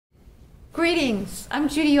Greetings, I'm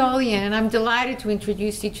Judy Olian and I'm delighted to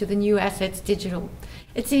introduce you to the new Assets Digital.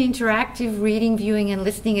 It's an interactive reading, viewing and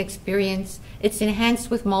listening experience. It's enhanced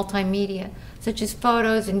with multimedia, such as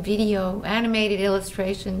photos and video, animated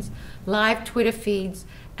illustrations, live Twitter feeds,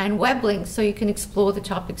 and web links so you can explore the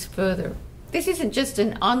topics further. This isn't just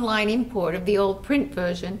an online import of the old print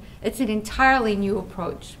version, it's an entirely new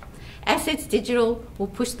approach. Assets Digital will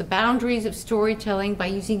push the boundaries of storytelling by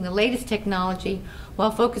using the latest technology while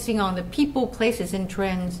focusing on the people, places, and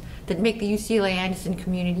trends that make the UCLA Anderson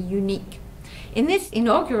community unique. In this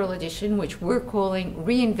inaugural edition, which we're calling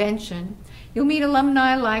Reinvention, you'll meet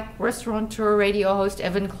alumni like restaurateur radio host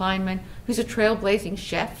Evan Kleinman, who's a trailblazing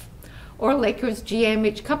chef, or Lakers GM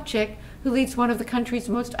Mitch Kupchak, who leads one of the country's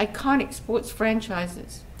most iconic sports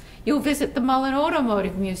franchises. You'll visit the Mullen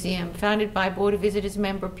Automotive Museum, founded by Board of Visitors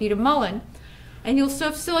member Peter Mullen, and you'll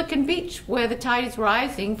surf Silicon Beach, where the tide is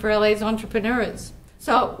rising for LA's entrepreneurs.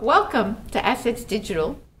 So, welcome to Assets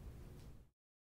Digital.